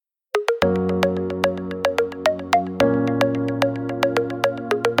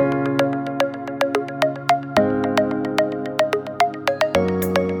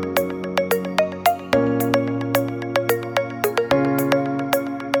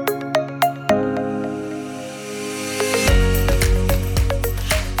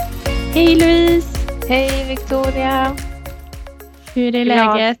Hej Louise! Hej Victoria! Hur är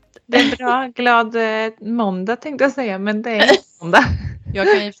läget? Det är bra. Glad måndag tänkte jag säga, men det är inte måndag. Jag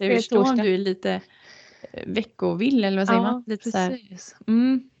kan ju förstå om torsdag. du är lite veckovill eller vad säger man? Lite precis.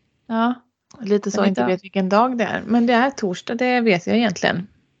 Ja. Lite så, Men inte idag- vet vilken dag det är. Men det är torsdag, det vet jag egentligen.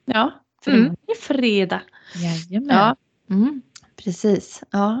 Ja, för det är fredag. Jajamän. Ja, precis.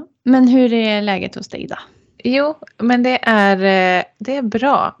 Ja. Men hur är läget hos dig då? Jo, men det är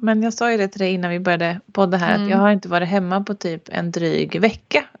bra. Men jag sa ju det till dig innan vi började podda här. Att jag har inte varit hemma på typ en dryg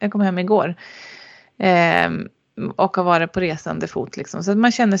vecka. Jag kom hem igår. Och har varit på resande fot liksom. Så att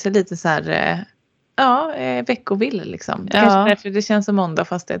man känner sig lite så här... veckovill liksom. Det kanske är därför det känns som måndag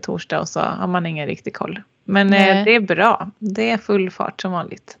fast det är torsdag och så har man ingen riktig koll. Men det är bra. Det är full fart som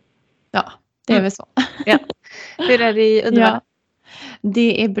vanligt. Ja, det är väl så. Ja. Hur är det i Uddevalla? Ja,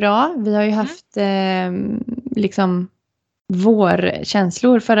 det är bra. Vi har ju haft liksom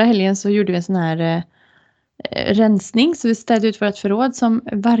vårkänslor. Förra helgen så gjorde vi en sån här rensning. Så vi städde ut vårt förråd som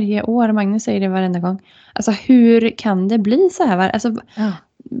varje år. Magnus säger det varenda gång. Alltså hur kan det bli så här? Alltså,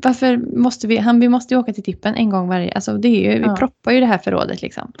 varför måste vi måste ju åka till tippen en gång varje, alltså det är ju, vi proppar ju det här förrådet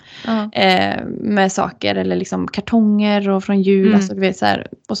liksom. Med saker eller liksom kartonger och från jul, alltså du vet så här,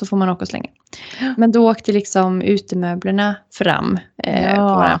 och så får man åka och slänga. Men då åkte liksom utemöblerna fram på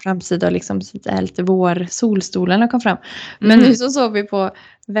vår framsida och liksom lite solstolarna kom fram. Men nu så såg vi på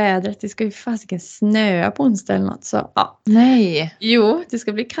vädret, det ska ju fasiken snöa på onsdag eller något, så ja. Nej. Jo, det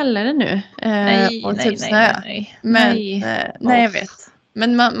ska bli kallare nu. Nej, och nej, typ snö. nej. Men nej, jag vet.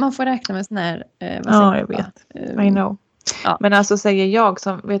 Men man får räkna med sån här... jag vet. I know. Ja. Men alltså säger jag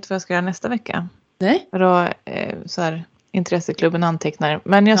som vet vad jag ska göra nästa vecka. Nej. Då, så här, intresseklubben antecknar.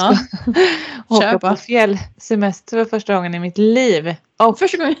 Men jag ska åka på fjällsemester för första gången i mitt liv. Och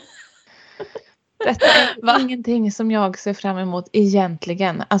första gången? Detta är ingenting som jag ser fram emot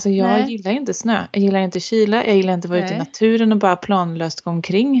egentligen. Alltså jag gillar inte snö. Jag gillar inte kyla. Jag gillar inte att vara ute i naturen och bara planlöst gå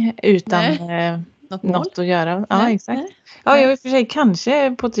omkring utan något att göra. Ja, exakt. Nej. Ja, jag i och för sig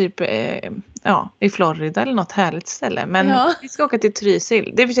kanske på typ i Florida eller något härligt ställe. Men vi ska åka till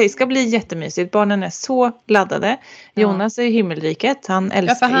Trysil. Det i och för sig ska bli jättemysigt. Barnen är så laddade. Jonas är i himmelriket. Han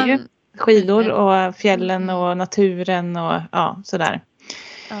älskar ju skidor och fjällen och naturen och sådär.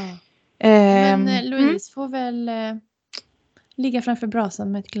 Ja. Men Louise får väl ligga framför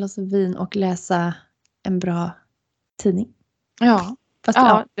brasan med ett glas vin och läsa en bra tidning. Ja. Fast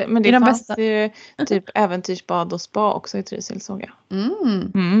men det fanns ju typ äventyrsbad och spa också i Trysil, såg jag.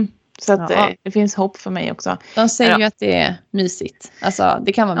 Så att det finns hopp för mig också. De säger ju att det är mysigt. Alltså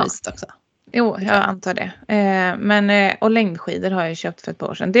det kan vara mysigt också. Jo, jag antar det. Men och längdskidor har jag köpt för ett par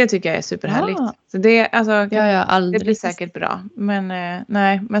år sedan. Det tycker jag är superhärligt. Så det, alltså, det blir säkert bra. Men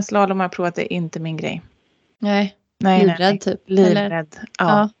men slalom har jag provat, det är inte min grej. Nej. Livrädd typ. Livrädd,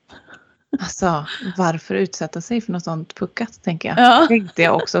 ja. Alltså, varför utsätta sig för något sånt puckat, tänker jag. Tänkte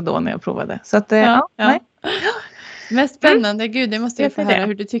jag också då när jag provade. Så att, nej. Mest spännande, gud, det måste jag få höra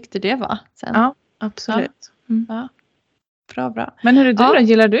hur du tyckte det var sen. Ja, absolut. Bra. Men hur är du då?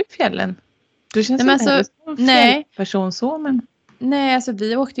 Gillar du fjällen? Du känns som en fjällperson så, men... Nej, alltså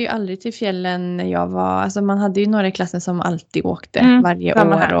vi åkte ju aldrig till fjällen när jag var... Alltså man hade ju några i klassen som alltid åkte varje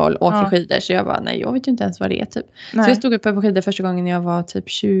år och åkte skidor. Så jag bara, jag vet ju inte ens vad det är typ. Så jag stod upp på skidor första gången när jag var typ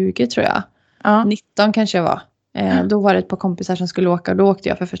 20 tror jag. 19 kanske jag var. Då var det ett par kompisar som skulle åka och då åkte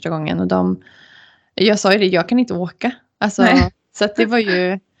jag för första gången. Och jag sa ju det, jag kan inte åka. Alltså, så att det var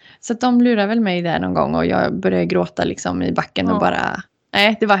ju... Så att de lurade väl mig där någon gång och jag började gråta liksom i backen och bara...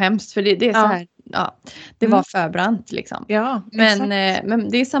 Nej, det var hemskt för det är så här... Ja, det var för brant liksom. Ja, men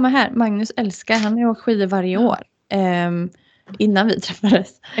det är samma här. Magnus älskar, han har ju åkt skidor varje år. Innan vi träffades.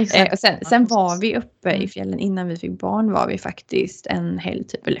 Och sen var vi uppe i fjällen. Innan vi fick barn var vi faktiskt en helg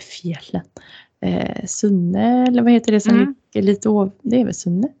typ, eller fjällen. Sunne, eller vad heter det som ligger lite ovanför? Det är väl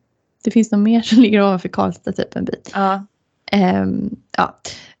Sunne? Det finns något mer som ligger ovanför Karlstad typ en bit.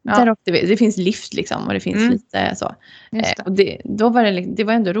 Där åkte vi. Det finns lift liksom och det finns lite så. Och då var det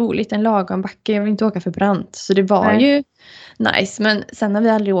var ändå roligt, en lagom backe. Jag vill inte åka för brant. Så det var ju nice. Men sen har vi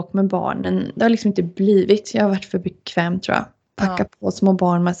aldrig åkt med barnen. Det har liksom inte blivit. Jag har varit för bekväm tror jag. Packa på små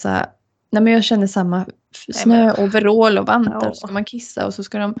barn massa. Nej, men jag känner samma snö, overall och vantar. Så ska man kissa och så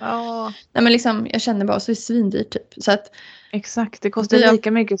ska de... Nej, men liksom, jag känner bara så är det svindyrt typ. Så att... Exakt, det kostar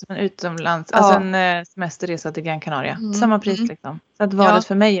lika mycket som en utomlands, alltså en semesterresa till Gran Canaria. Samma pris liksom. Så att valet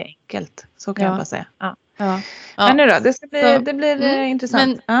för mig är enkelt, så kan jag bara säga. Men nu då, det blir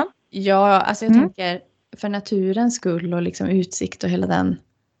intressant. Men, alltså jag tänker för naturens skull och liksom utsikt och hela den.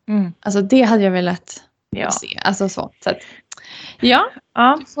 Alltså det hade jag velat se. Alltså så att,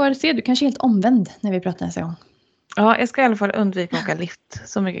 du får se, du kanske är helt omvänd när vi pratar nästa gång. Ja, jag ska i alla fall undvika att åka lift.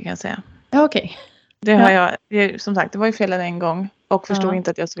 Så mycket kan jag säga. Ja, okej. Det har jag, som sagt, det var ju fel en gång. Och förstod Ja.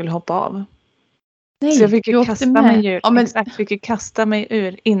 inte att jag skulle hoppa av. Nej, Så jag fick du ju åkte kasta med. mig ur. Ja, men Exakt, fick ju kasta mig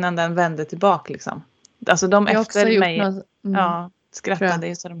ur innan den vände tillbaka liksom. Alltså de jag har också efter gjort mig något, skrattade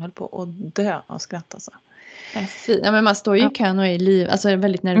ju så de höll på att dö och skratta så. Ja, men man står ju i kön och är alltså är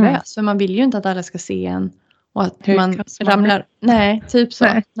väldigt nervös. För man vill ju inte att alla ska se en. Och att Hur man kass man ramlar. Nej, typ så.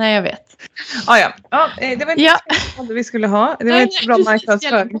 Nej, jag vet. Ja, det var inte det vi skulle ha. Det var inte så bra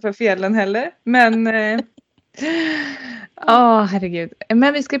marknadsföring för fjällen heller. Men herregud.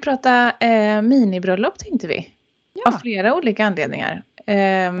 Men vi ska prata minibröllop tänkte vi. Ja. Av flera olika anledningar.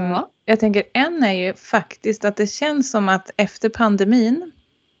 Ja. Jag tänker en är ju faktiskt att det känns som att efter pandemin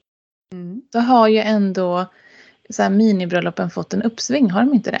så har ju ändå så här minibröllopen fått en uppsving. Har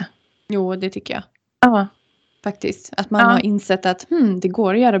de inte det? Jo, det tycker jag. Ja. Faktiskt. Att man har insett att det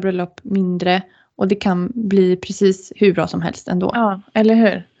går att göra bröllop mindre. Och det kan bli precis hur bra som helst ändå. Ja, eller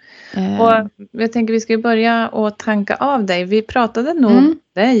hur? Och jag tänker vi ska börja och tanka av dig. Vi pratade nog om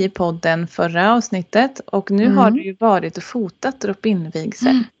dig i podden förra avsnittet. Och nu har du ju varit och fotat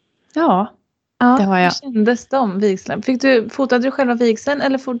drop-in-vigsel. Ja, det har jag. Hur kändes de vigseln? Fotade du själva vigseln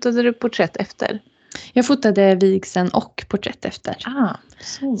eller fotade du porträtt efter? Jag fotade vigseln och porträtt efter.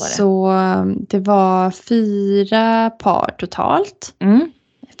 Så var det. Så det var 4 par totalt.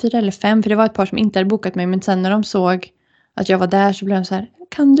 4 eller 5, för det var ett par som inte hade bokat mig. Men sen när de såg att jag var där så blev de så här,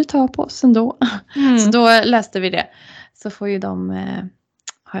 kan du ta på oss ändå? Så då läste vi det. Så får ju de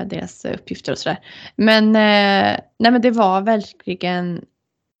ha deras uppgifter och sådär. Men, men det var verkligen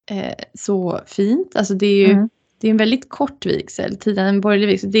så fint. Alltså det är ju det är en väldigt kort vigsel. Tiden en borgerlig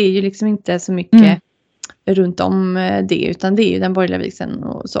vigsel, det är ju liksom inte så mycket runt om det. Utan det är ju den borgerliga vigseln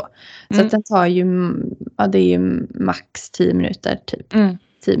och så. Så att den tar ju, det är ju max 10 minuter typ.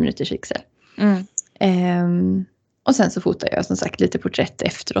 10 minuters vigsel. Och sen så fotade jag som sagt lite porträtt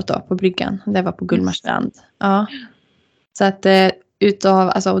efteråt då på bryggan. Det var på Gullmarstrand. Ja. Så att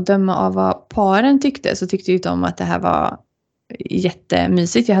att döma av vad paren tyckte så tyckte ju de att det här var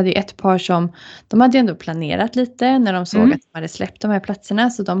jättemysigt. Jag hade ju ett par som de hade ändå planerat lite när de såg att de hade släppt de här platserna.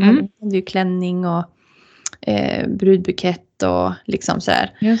 Så de hade ju klänning och brudbukett och liksom så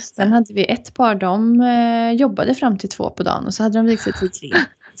här. Sen hade vi ett par, de jobbade fram till 2 på dagen och så hade de vigsel till 3.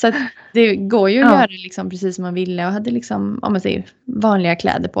 Så att det går ju att göra liksom precis som man ville och hade liksom, om man säger, vanliga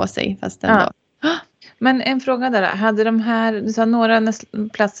kläder på sig fast ändå. Men en fråga där, hade de här, du sa några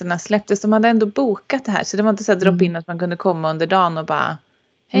platserna släpptes, de hade ändå bokat det här så det var inte så att drop in att man kunde komma under dagen och bara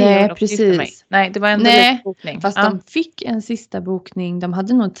nej, precis. Mig. Nej, det var ändå lite bokning. Fast de fick en sista bokning, de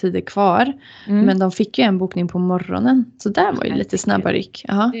hade nog tider kvar men de fick ju en bokning på morgonen så där var ju lite snabba ryck.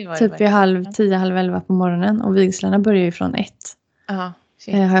 Typ vid 10, halv 11 på morgonen och vigslarna börjar ju från 1. Har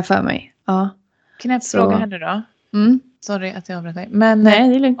jag för mig. Knäppfråga här nu då. Sorry att jag avbröt dig. Men nej,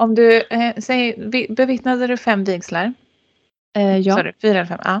 det är lugnt. Om du bevittnade du 5 vigslar? Ja. Sorry, 4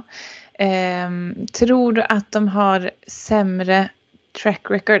 eller 5. Tror du att de har sämre track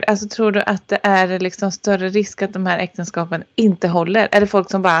record? Alltså tror du att det är liksom större risk att de här äktenskapen inte håller? Är det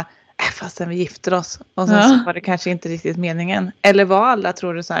folk som bara, fastän vi gifter oss och sen så var det kanske inte riktigt meningen? Eller var alla,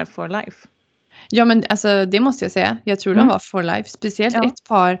 tror du, så här for life? Ja, men alltså det måste jag säga. Jag tror de var for life. Speciellt ett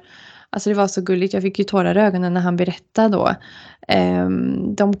par. Alltså det var så gulligt. Jag fick ju tårar i ögonen när han berättade då.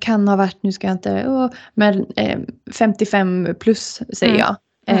 De kan ha varit, nu ska jag inte, men 55 plus säger jag.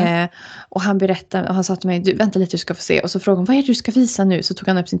 Och han berättade, och han sa till mig, du, vänta lite, du ska få se. Och så frågade han, vad är det du ska visa nu? Så tog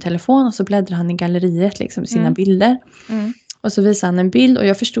han upp sin telefon och så bläddrade han i galleriet liksom, sina bilder. Och så visade han en bild och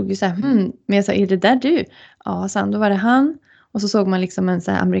jag förstod ju så här, men jag sa, är det där du? Ja, sa han, då var det han. Och så såg man liksom en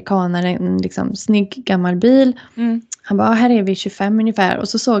så här amerikanare, en liksom snygg gammal bil. Han bara, här är vi 25 ungefär. Och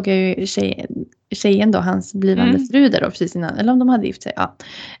så såg jag ju tjejen då, hans blivande fru där då precis innan. Eller om de hade gift sig,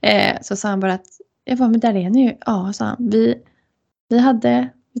 så sa han bara att, jag var med där är nu. Ja, sa han,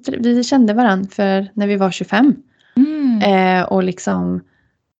 vi kände varandra för när vi var 25. Och liksom,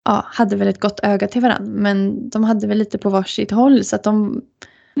 hade väl ett gott öga till varandra. Men de hade väl lite på varsitt håll. Så att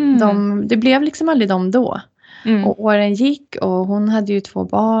det blev liksom aldrig de då. Och åren gick och hon hade ju 2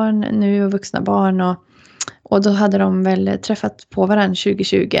 barn nu och vuxna barn och då hade de väl träffat på varandra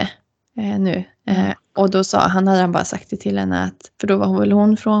 2020 nu. Och då hade han bara sagt det till henne att, för då var väl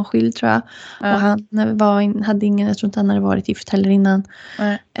hon frånskild tror jag. Och han hade ingen, jag tror inte han hade varit gift heller innan.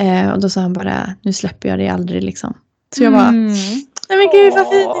 Och då sa han bara, nu släpper jag dig aldrig liksom. Så jag bara, nej men gud vad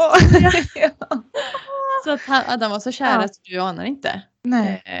fint. Så att de var så kära så du anar inte.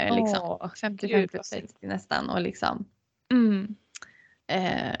 Nej. Liksom 55% nästan och liksom.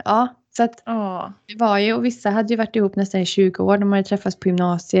 Så att det var ju, och vissa hade ju varit ihop nästan i 20 år. De hade träffats på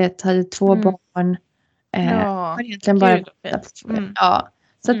gymnasiet, hade 2 barn. Var egentligen bara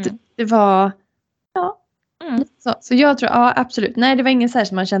så att det var så jag tror absolut. Nej, det var ingen så här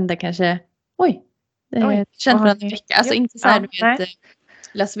som man kände kanske kände för en vecka. Alltså inte så här du vet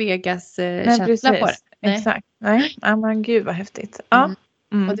Las Vegas känsla på det. Nej. Exakt. Nej, men gud vad häftigt.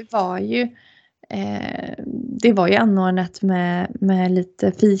 Och det var ju anordnat med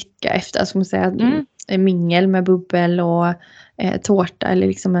lite fika efter, alltså man säga mingel med bubbel och tårta eller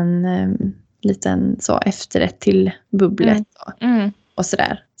liksom en liten så efterrätt till bubblet och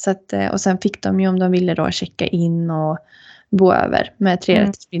sådär. Så att, och sen fick de ju om de ville då checka in och bo över med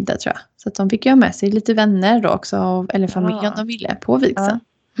 3-rättersmiddag tror jag. Så att de fick ju ha med sig lite vänner då också, eller familj om de ville på vigseln.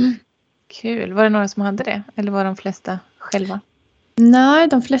 Kul. Var det några som hade det? Eller var de flesta själva? Nej,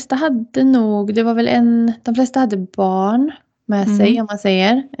 de flesta hade nog, det var väl de flesta hade barn med sig om man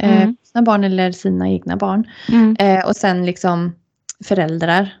säger. Sina barn eller sina egna barn. Och sen liksom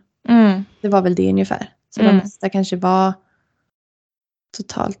föräldrar. Det var väl det ungefär. Så de flesta kanske var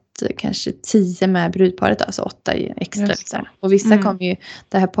totalt kanske 10 med brudparet, alltså 8 extra. Liksom. Och vissa kom ju,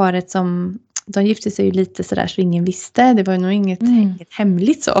 det här paret som, de gifte sig ju lite sådär så ingen visste. Det var ju nog inget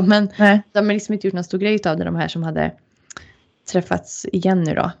hemligt så. Men de har liksom inte gjort någon stor grej av det, de här som hade träffats igen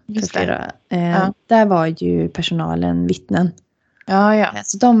nu då. Där var ju personalen vittnen.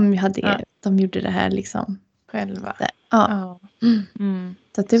 Så de gjorde det här liksom själva.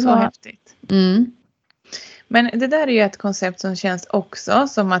 Så det var häftigt. Men det där är ju ett koncept som känns också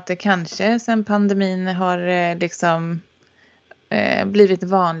som att det kanske sen pandemin har liksom blivit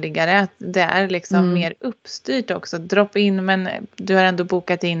vanligare. Att det är liksom mer uppstyrt också. Drop in, men du har ändå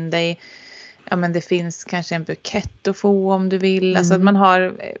bokat in dig. Ja, men det finns kanske en bukett att få om du vill. Alltså att man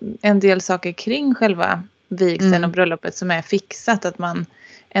har en del saker kring själva vigseln och bröllopet som är fixat. Att man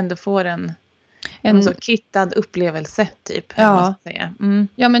ändå får en så kittad upplevelse typ. Säga.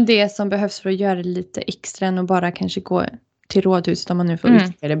 Ja, men det som behövs för att göra det lite extra än att bara kanske gå till rådhuset om man nu får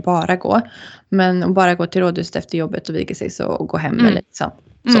uttrycka det, bara gå. Men om bara gå till rådhuset efter jobbet och viga sig och gå hem eller liksom.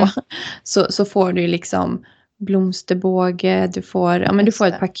 Så får du liksom blomsterbåge, du får du får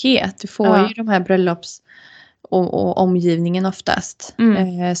ett paket, du får ju de här bröllops och omgivningen oftast.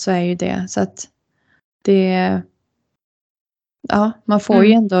 Så är ju det, så att det man får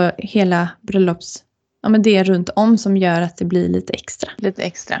ju ändå hela bröllops det runt om som gör att det blir lite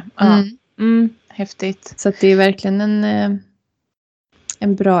extra. Häftigt. Så att det är verkligen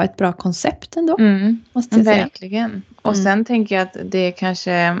ett bra koncept ändå. Måste jag säga. Verkligen. Och sen tänker jag att det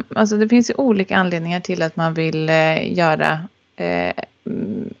kanske, alltså det finns ju olika anledningar till att man vill göra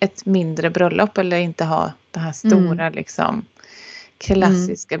ett mindre bröllop eller inte ha det här stora liksom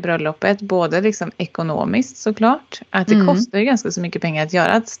klassiska bröllopet. Både liksom ekonomiskt såklart. Att det kostar ju ganska så mycket pengar att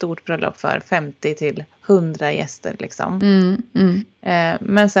göra ett stort bröllop för 50 till 100 gäster liksom.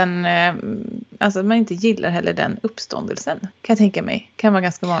 Men sen alltså man inte gillar heller den uppståndelsen. Kan jag tänka mig. Kan vara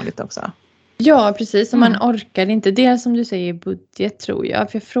ganska vanligt också. Ja, precis. Och man orkar inte. Det som du säger budget tror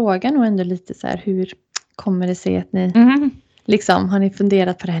jag. För jag frågar nog ändå lite så här, hur kommer det sig att ni liksom, har ni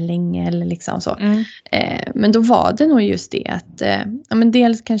funderat på det här länge eller liksom så. Men då var det nog just det att men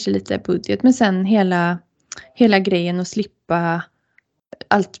dels kanske lite budget, men sen hela grejen att slippa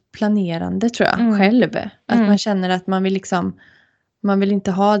allt planerande tror jag själv. Att man känner att man vill liksom, man vill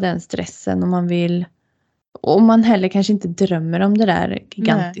inte ha den stressen och man heller kanske inte drömmer om det där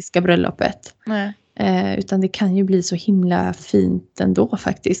gigantiska bröllopet. Utan det kan ju bli så himla fint ändå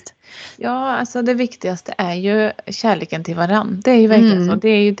faktiskt. Ja, alltså det viktigaste är ju kärleken till varann. Det är ju verkligen så. Det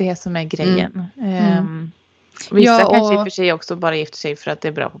är ju det som är grejen. Vissa kanske i och för sig också bara gifter sig för att det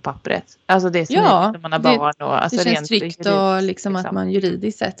är bra på pappret. Alltså det är så när man har barn. Och, alltså det känns tryggt och liksom att man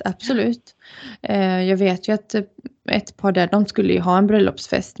juridiskt sett, absolut. Jag vet ju att ett par där, de skulle ju ha en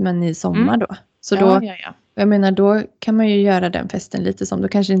bröllopsfest men i sommar då. Så då, jag menar då kan man ju göra den festen lite som, då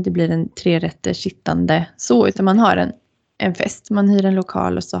kanske det inte blir en 3-rätter sittande så, utan man har en fest. Man hyr en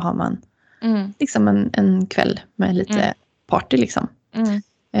lokal och så har man liksom en kväll med lite party liksom.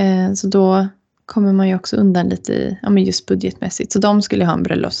 Så då kommer man ju också undan lite just budgetmässigt. Så de skulle ha en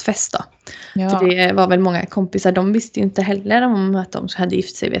bröllopsfest då. För det var väl många kompisar, de visste ju inte heller om att de hade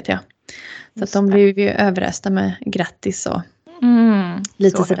gift sig vet jag. Så att de blev ju överrösta med grattis och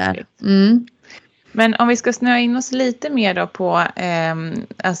lite så sådär. Men om vi ska snöa in oss lite mer då på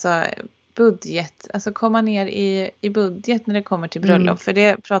alltså budget, alltså komma ner i budget när det kommer till bröllop. För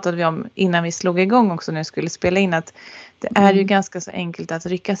det pratade vi om innan vi slog igång också när vi skulle spela in, att det är ju ganska så enkelt att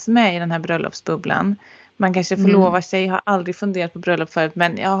ryckas med i den här bröllopsbubblan. Man kanske förlovar sig, har aldrig funderat på bröllop förut,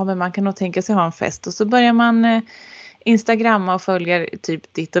 men men man kan nog tänka sig ha en fest. Och så börjar man instagramma och följer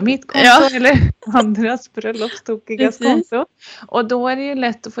typ ditt och mitt konto eller andras bröllopstokigas konto. Och då är det ju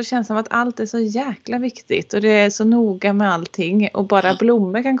lätt att få känslan av att allt är så jäkla viktigt och det är så noga med allting. Och bara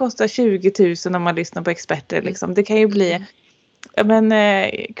blommor kan kosta 20 000 om man lyssnar på experter. Liksom. Det kan ju bli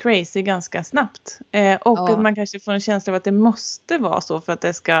crazy ganska snabbt. Och man kanske får en känsla av att det måste vara så för att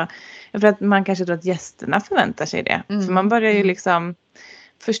det ska... För att man kanske tror att gästerna förväntar sig det. För man börjar ju liksom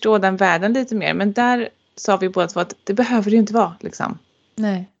förstå den världen lite mer. Men där sa vi båda två att det behöver det ju inte vara. Liksom.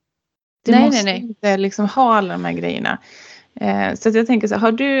 Nej. Det måste inte liksom ha alla de här grejerna. Så att jag tänker så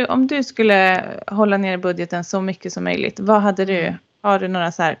här, om du skulle hålla ner budgeten så mycket som möjligt. Vad hade du? Har du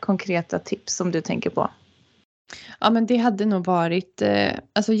några så här konkreta tips som du tänker på? Ja, men det hade nog varit...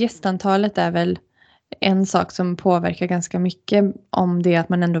 alltså gästantalet är väl en sak som påverkar ganska mycket om det är att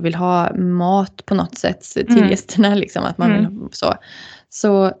man ändå vill ha mat på något sätt till gästerna. Liksom, att man vill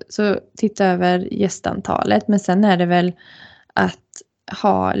så titta över gästantalet. Men sen är det väl att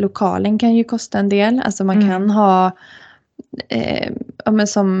lokalen kan ju kosta en del. Alltså man kan ha, men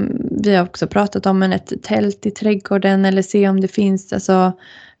som vi har också pratat om, ett tält i trädgården eller se om det finns alltså,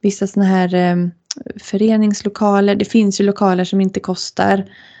 vissa såna här föreningslokaler. Det finns ju lokaler som inte kostar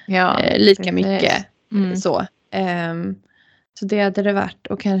lika mycket. Så det hade det varit.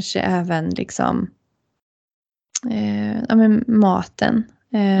 Och kanske även liksom maten.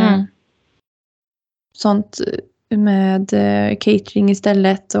 Sånt med catering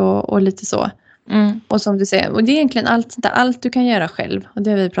istället och lite så. Och som du säger, och det är egentligen allt du kan göra själv. Och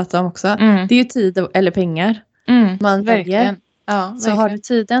det har vi pratat om också. Det är ju tid eller pengar. Man väljer. Ja, så har du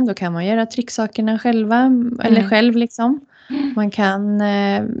tiden, då kan man göra trycksakerna själva. Eller själv liksom. Man kan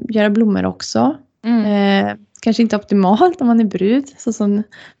göra blommor också. Kanske inte optimalt om man är brud. Så som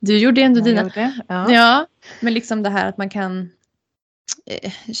du gjorde ändå dina. Ja, men liksom det här att man kan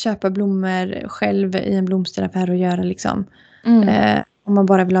köpa blommor själv i en blomsteraffär och göra liksom. Om man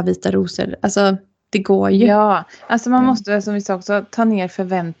bara vill ha vita rosor. Alltså det går ju. Ja, alltså man måste som vi sa också ta ner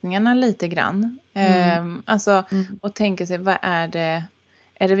förväntningarna lite grann. Och tänka sig, vad är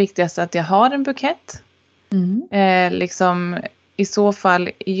det viktigaste att jag har en bukett? Liksom i så fall,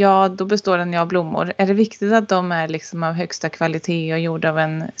 då består den av blommor. Är det viktigt att de är liksom av högsta kvalitet och gjorda av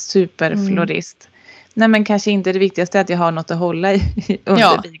en superflorist? Nej, men kanske inte det viktigaste är att jag har något att hålla i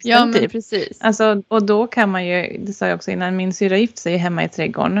under vigseln. Ja, men precis. Alltså, och då kan man ju, det sa jag också innan, min syra gifte sig hemma i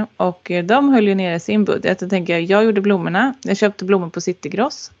trädgården. Och de höll ju nere sin budget. Då tänker jag gjorde blommorna. Jag köpte blommor på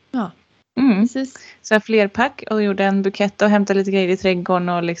Citygross. Ja, precis. Så jag flerpack och gjorde en bukett och hämtade lite grejer i trädgården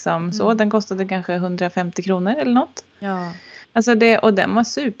och liksom så. Den kostade kanske 150 kronor eller något. Ja. Alltså och den var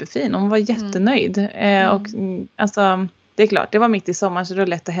superfin. Hon var jättenöjd. Och alltså... Det är klart, det var mitt i sommaren så det är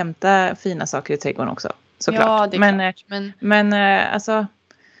lätt att hämta fina saker i trädgården också. Såklart. Ja, det är klart. Men alltså,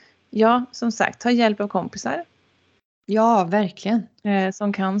 som sagt, ta hjälp av kompisar. Ja, verkligen.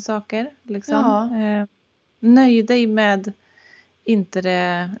 Som kan saker. Liksom. Nöj dig med inte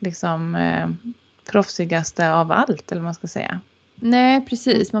det liksom, proffsigaste av allt, eller vad man ska säga. Nej,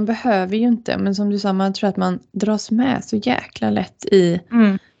 precis. Man behöver ju inte. Men som du sa, man tror att man dras med så jäkla lätt i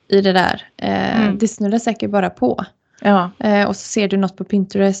det där. Det snurrar säkert bara på. Ja. Och så ser du något på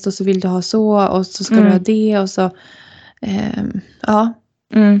Pinterest och så vill du ha så och så ska du ha det och så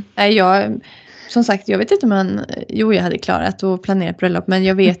som sagt, jag vet inte om jag hade klarat att planera ett bröllop, men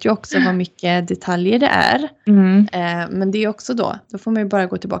jag vet ju också vad mycket detaljer det är. Men det är också då får man ju bara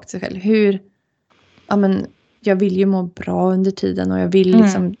gå tillbaka till sig själv. Jag vill ju må bra under tiden och jag vill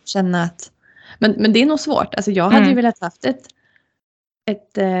liksom känna att men det är nog svårt. Alltså jag hade ju velat haft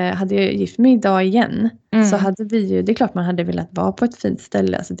hade jag gift mig idag igen så hade vi ju, det är klart man hade velat vara på ett fint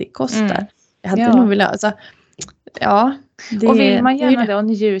ställe, alltså det kostar. Jag hade nog velat, alltså, och vill man gärna det och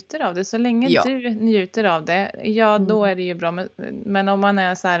njuter av det, så länge du njuter av det, då är det ju bra, men om man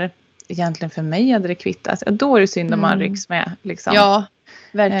är så här, egentligen för mig hade det kvittat, då är det synd om man rycks med liksom. Ja,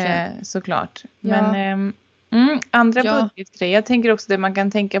 verkligen. Såklart. Men andra budgetgrejer, jag tänker också det man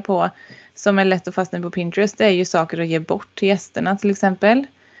kan tänka på som är lätt att fastna på Pinterest, det är ju saker att ge bort till gästerna till exempel.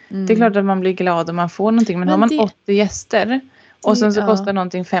 Det är klart att man blir glad om man får någonting, men har man 80 gäster och sen så kostar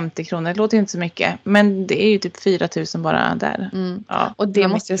någonting 50 kronor, det låter inte så mycket, men det är ju typ 4 000 bara där. Och det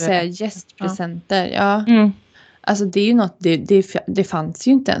måste jag säga, gästpresenter, alltså det är ju något, det fanns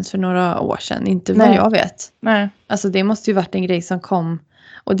ju inte ens för några år sedan, inte vad jag vet. Nej. Alltså det måste ju varit en grej som kom.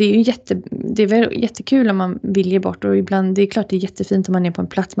 Och det är ju det är väl jättekul om man vill ge bort. Och ibland, det är klart det är jättefint om man är på en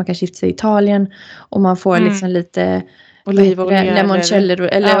plats. Man kan skifta sig i Italien. Och man får liksom lite olivolja limoncello.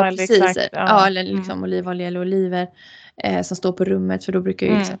 Eller precis. Eller liksom olivolja eller oliver. Som står på rummet. För då brukar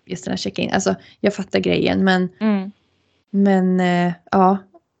ju liksom gästerna checka in. Alltså jag fattar grejen. Men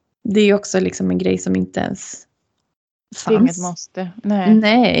det är ju också liksom en grej som inte ens Det är inget fanns. måste.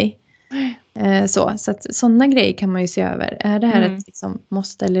 Nej. Så att sådana grejer kan man ju se över. Är det här ett liksom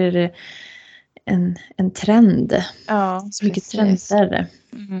måste eller är det en trend? Ja, så mycket trender.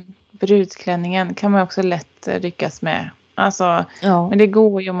 Brudklänningen kan man också lätt ryckas med. Alltså, Ja. men det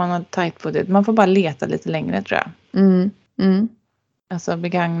går ju om man har tight budget. Man får bara leta lite längre, tror jag. Alltså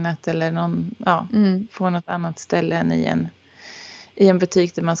begagnat eller någon, få något annat ställe än i en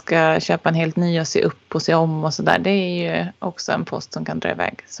butik där man ska köpa en helt ny och se upp och se om och sådär. Det är ju också en post som kan dra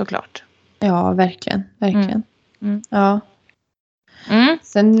iväg, såklart. Ja, verkligen. Ja.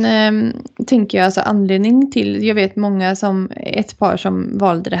 Sen tänker jag alltså anledning till, jag vet många ett par som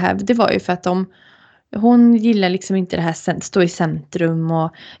valde det här, det var ju för att hon gillar liksom inte det här stå i centrum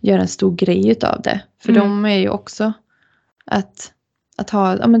och göra en stor grej utav det. För de är ju också att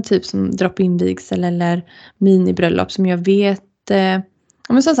ha, men typ som drop-in vigsel eller minibröllop som jag vet,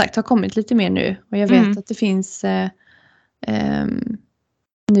 men som sagt har kommit lite mer nu. Och jag vet att det finns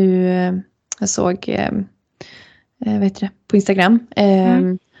nu, jag såg på Instagram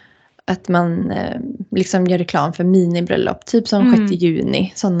att man liksom gör reklam för minibröllop, typ som 6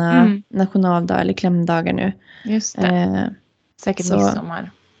 juni, sådana nationaldagar eller klämdagar nu. Just det. Säkert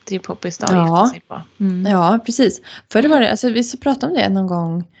midsommar. Det är ju poppis dag att gifta sig på. Ja, precis. Förr var det, alltså vi så pratade om det någon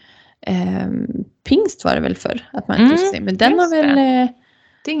gång, pingst var det väl för att man gifte sig. Men den har väl...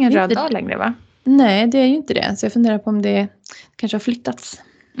 Det är ingen röd dag längre, va? Nej, det är ju inte det. Så jag funderar på om det kanske har flyttats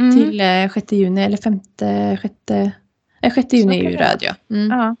till 6 juni eller 6 juni är ju röd, ja.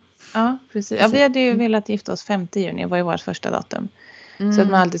 Ja, precis. Ja, vi hade ju velat gifta oss 5 juni, var ju vårt första datum. Så att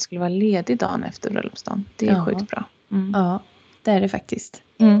man alltid skulle vara ledig dagen efter bröllopsdagen. Det är sjukt bra. Ja, det är det faktiskt.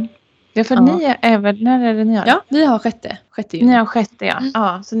 Ja, för ni är väl, när är det ni har? Ja, vi har 6 juni. Ni har 6, ja.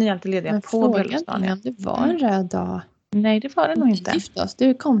 Ja, så ni är alltid lediga på bröllopsdagen. Men det var en röd dag. Nej, det var det nog inte. Gifta oss,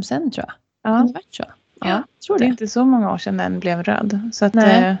 det kom sen, tror jag. Ja. Kan det varit så? Ja, tror det. Det är inte så många år sedan den blev röd. Så att,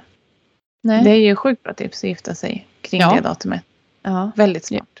 Nej. Det är ju sjukt bra tips att gifta sig kring det datumet. Ja. Väldigt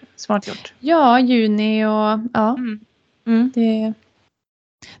smart. Smart gjort. Ja, juni och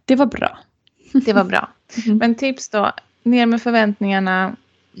det var bra. Det var bra. Men tips då, ner med förväntningarna.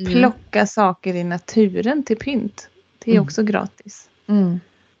 Plocka saker i naturen till pynt. Det är också gratis.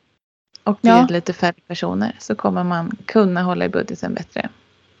 Och med lite färre personer så kommer man kunna hålla i budgeten bättre.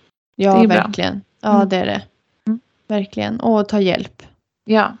 Ja, det är verkligen. Bra. Ja, det är det. Verkligen. Och ta hjälp.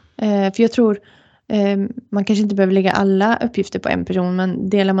 Ja. För jag tror man kanske inte behöver lägga alla uppgifter på en person, men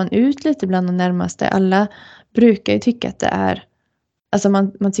delar man ut lite bland de närmaste, alla brukar ju tycka att det är, alltså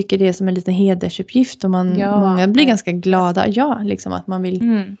man tycker det är som en liten hedersuppgift och många blir ganska glada, liksom att man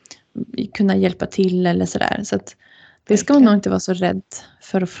vill kunna hjälpa till eller sådär. Så att det ska man nog inte vara så rädd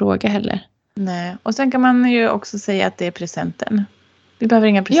för att fråga heller. Nej, och sen kan man ju också säga att det är presenten. Vi behöver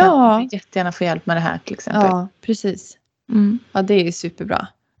inga presenter, vi jättegärna få hjälp med det här till exempel. Ja, precis. Ja, det är superbra.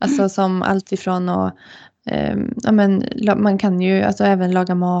 Alltså som allt ifrån och man kan ju alltså även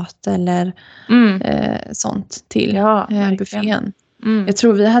laga mat eller sånt till buffén. Jag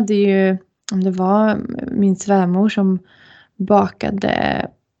tror vi hade ju, om det var min svärmor som bakade,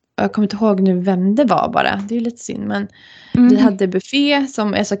 jag kommer inte ihåg nu vem det var bara, det är ju lite synd, men vi hade buffé,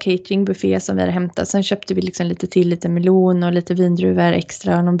 alltså cateringbuffé som vi hade hämtat, sen köpte vi liksom lite melon och lite vindruvor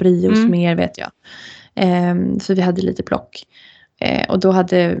extra och någon brios mer vet jag. Så vi hade lite plock. Och då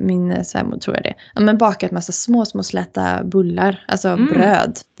hade min svärmor, tror jag det, bakat massa små släta bullar, alltså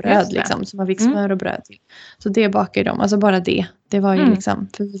bröd liksom, som man fick smör och bröd till. Så det bakade de, alltså bara det var ju liksom,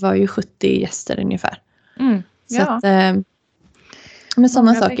 för vi var ju 70 gäster ungefär. Så att, men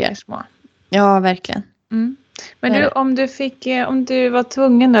sådana saker. Ja, verkligen. Men du, om du var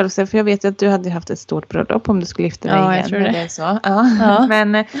tvungen där, för jag vet ju att du hade haft ett stort bröllop om du skulle gifta dig igen. Jag tror det. Eller så. Ja.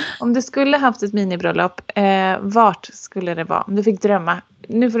 Men om du skulle haft ett minibröllop, vart skulle det vara? Om du fick drömma,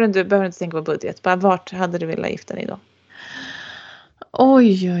 nu behöver du inte tänka på budget, bara vart hade du velat gifta dig då?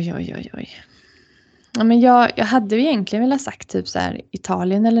 Oj. Ja, men jag hade ju egentligen velat sagt typ så här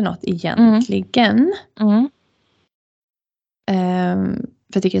Italien eller något egentligen.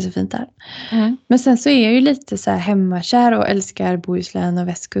 För jag tycker det är så fint där. Men sen så är jag ju lite så här hemmakär och älskar Bohuslän och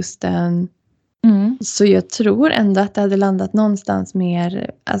västkusten. Så jag tror ändå att det hade landat någonstans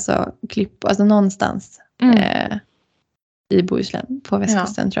mer, alltså Klippo, alltså någonstans i Bohuslän på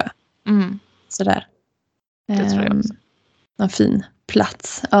västkusten tror jag. Sådär. Det tror jag också. En fin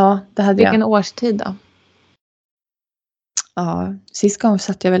plats. Ja, det hade Vilken årstid då? Ja, sist gång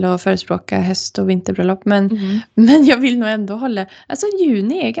satt jag väl och förespråka höst- och vinterbröllop. Men jag vill nog ändå hålla... Alltså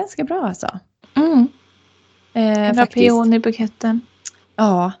juni är ganska bra alltså. Bra pion i buketten.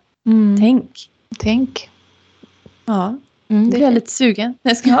 Ja, tänk. Ja, det blir jag lite sugen.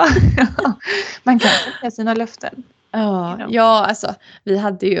 Man kan säga sina löften. Ja, alltså vi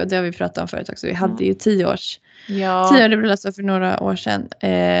hade ju, och det har vi pratat om förut också, vi hade ju 10-årig bröllopsdag för några år sedan.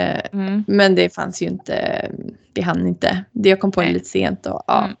 Men det fanns ju inte, vi hann inte. Jag kom på det lite sent och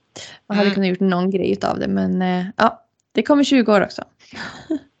man hade kunnat gjort någon grej av det, men det kommer 20 år också.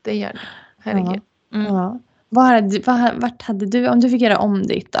 Det gör det, herregud. Ja. Vart hade du, om du fick göra om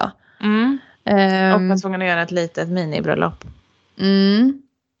ditt då? Och var tvungen att göra ett litet minibröllop.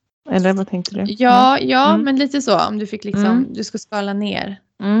 Eller vad tänkte du? Ja, men lite så. Om du fick liksom, du ska skala ner.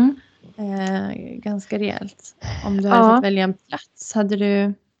 Ganska rejält. Om du hade fått välja en plats, hade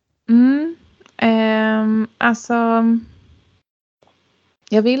du... Alltså...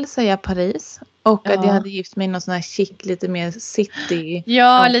 Jag vill säga Paris. Och att jag hade gift mig i någon sån här chic, lite mer city.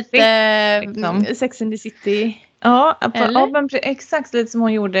 Ja, lite liksom. Sex and the City. Ja, exakt lite som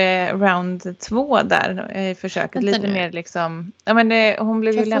hon gjorde round 2 där i försöket. Lite mer liksom, hon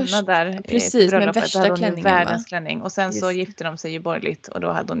blev ju lämnad där. Precis, med värsta klänningen. Världens klänning. Och sen så gifte de sig ju borgerligt och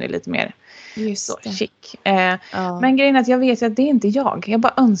då hade hon ju lite mer så chic. Men grejen är att jag vet ju att det är inte jag. Jag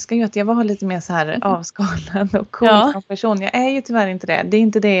bara önskar ju att jag var lite mer så här avskalad och cool som person. Jag är ju tyvärr inte det. Det är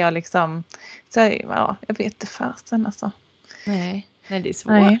inte det jag liksom, så jag vet inte fasen alltså. Nej, det är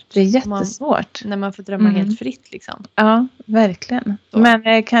svårt. Nej, det är jättesvårt. När man får drömma helt fritt liksom. Ja, verkligen. Så.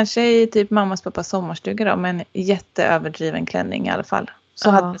 Men kanske i typ mammas pappas sommarstuga då. Men jätteöverdriven klänning i alla fall. Så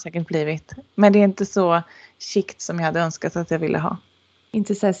hade det säkert blivit. Men det är inte så chict som jag hade önskat att jag ville ha.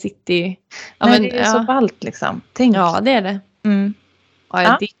 Inte så här city. Ja, men det är så ballt liksom. Tänk. Ja, det är det.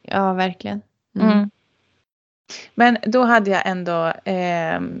 Ja, verkligen. Men då hade jag ändå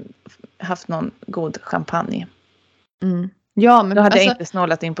haft någon god champagne. Ja, men då hade jag inte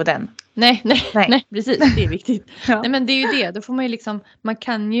snålat in på den. Nej, precis. Det är viktigt. Nej, men det är ju det. Då får man ju liksom, man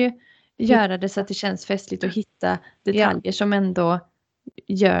kan ju göra det så att det känns festligt och hitta detaljer som ändå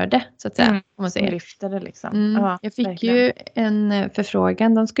gör det, så att säga. Om man säger. Lyfter det liksom. Jag fick ju en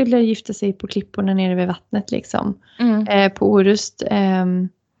förfrågan. De skulle gifta sig på klipporna nere vid vattnet liksom. På Orust.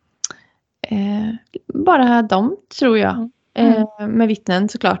 Bara de, tror jag. Med vittnen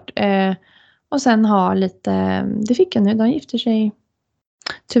såklart. Och sen ha lite, det fick jag nu, de gifter sig.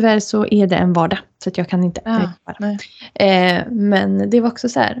 Tyvärr så är det en vardag, så att jag kan inte. Men det var också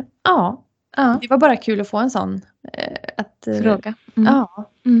så här, det var bara kul att få en sån. Fråga.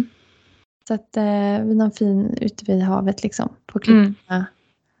 Så att vid någon fin ute vid havet liksom, på klipporna.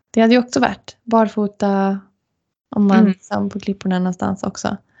 Det hade ju också varit barfota om man liksom på klipporna någonstans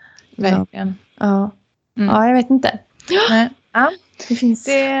också. Verkligen. Ja, jag vet inte. Det finns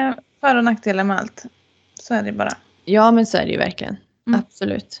det för- och nackdelar med allt. Så är det bara. Ja, men så är det ju verkligen.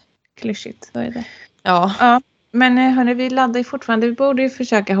 Absolut. Klyschigt. Så är det. Ja. Men hörni, vi laddar ju fortfarande. Vi borde ju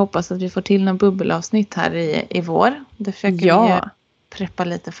försöka hoppas att vi får till någon bubbelavsnitt här i vår. Det försöker vi preppa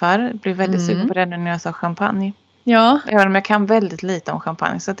lite för. Jag blir väldigt sugen på det nu när jag sa champagne. Ja. Även om jag kan väldigt lite om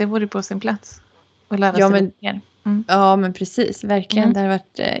champagne. Så att det vore på sin plats. Och lära sig lite mer. Ja, men precis. Verkligen. Det har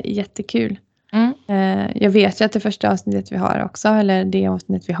varit jättekul. Jag vet ju att det första avsnittet vi har också, eller det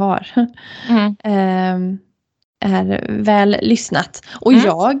avsnittet vi har, är väl lyssnat. Och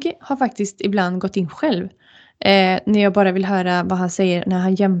jag har faktiskt ibland gått in själv när jag bara vill höra vad han säger när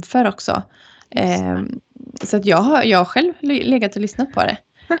han jämför också. Så att jag har själv legat och lyssnat på det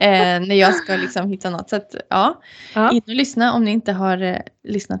när jag ska liksom hitta något. Så att in och lyssna om ni inte har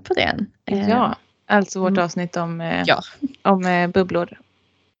lyssnat på det än. Alltså vårt avsnitt om bubblor.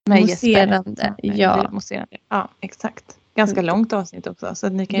 Mousserande. Mousserande. Ja, exakt. Ganska långt avsnitt också. Så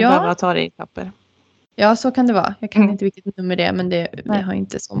att ni kan ju bara ta det i papper. Ja, så kan det vara. Jag kan inte vilket nummer det är, men vi har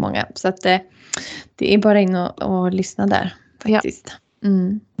inte så många. Så att det är bara in och lyssna där faktiskt.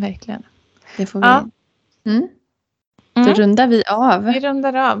 Verkligen. Det får vi. Då rundar vi av. Vi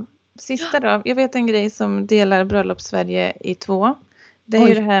rundar av. Sista då. Jag vet en grej som delar bröllopssverige i 2. Det är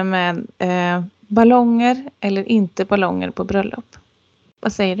ju det här med ballonger eller inte ballonger på bröllop.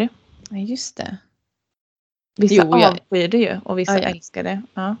 Vad säger du? Ja, just det. Vissa avskyr det ju och vissa älskar det.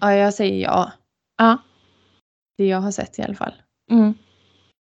 Ja, jag säger ja. Ja. Det jag har sett i alla fall.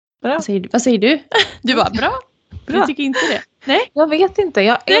 Bra. Vad säger du? Du var bra. Du tycker inte det? Nej. Jag vet inte.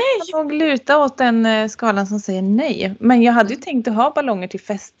 Jag kan nog luta åt den skalan som säger nej. Men jag hade ju tänkt att ha ballonger till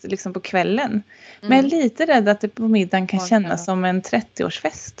fest liksom på kvällen. Men jag är lite rädd att det på middagen kan kännas som en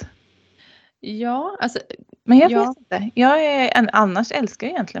 30-årsfest. Ja, alltså. Men jag vet inte. Annars älskar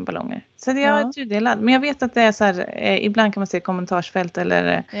jag egentligen ballonger. Så jag är tudelad. Men jag vet att det är så här, ibland kan man se kommentarsfält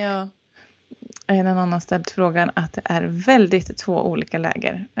eller någon annan ställt frågan att det är väldigt 2 olika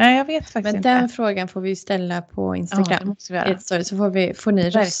läger. Nej, jag vet faktiskt inte. Men den frågan får vi ställa på Instagram. Ja, det måste vi göra. Så får ni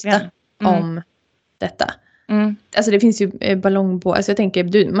rösta om detta. Alltså det finns ju ballong på, alltså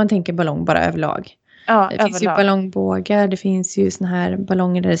man tänker ballong bara överlag. Det finns ju ballongbågar, det finns ju såna här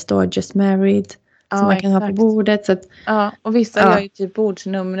ballonger där det står Just Married. Som man kan ha på bordet. Så att, och vissa gör ju typ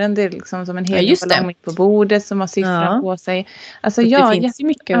bordsnumren. Det är liksom som en hel ballong mitt på bordet som har siffran på sig. Alltså det finns ju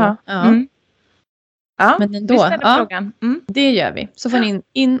mycket. Men ändå, frågan. Det gör vi. Så får ni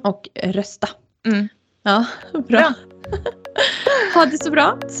in och rösta. Ja, bra. Ha det så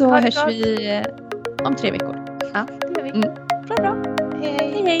bra. Så hörs vi om 3 veckor. Ja, det gör vi. Bra.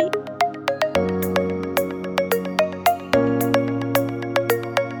 Hej.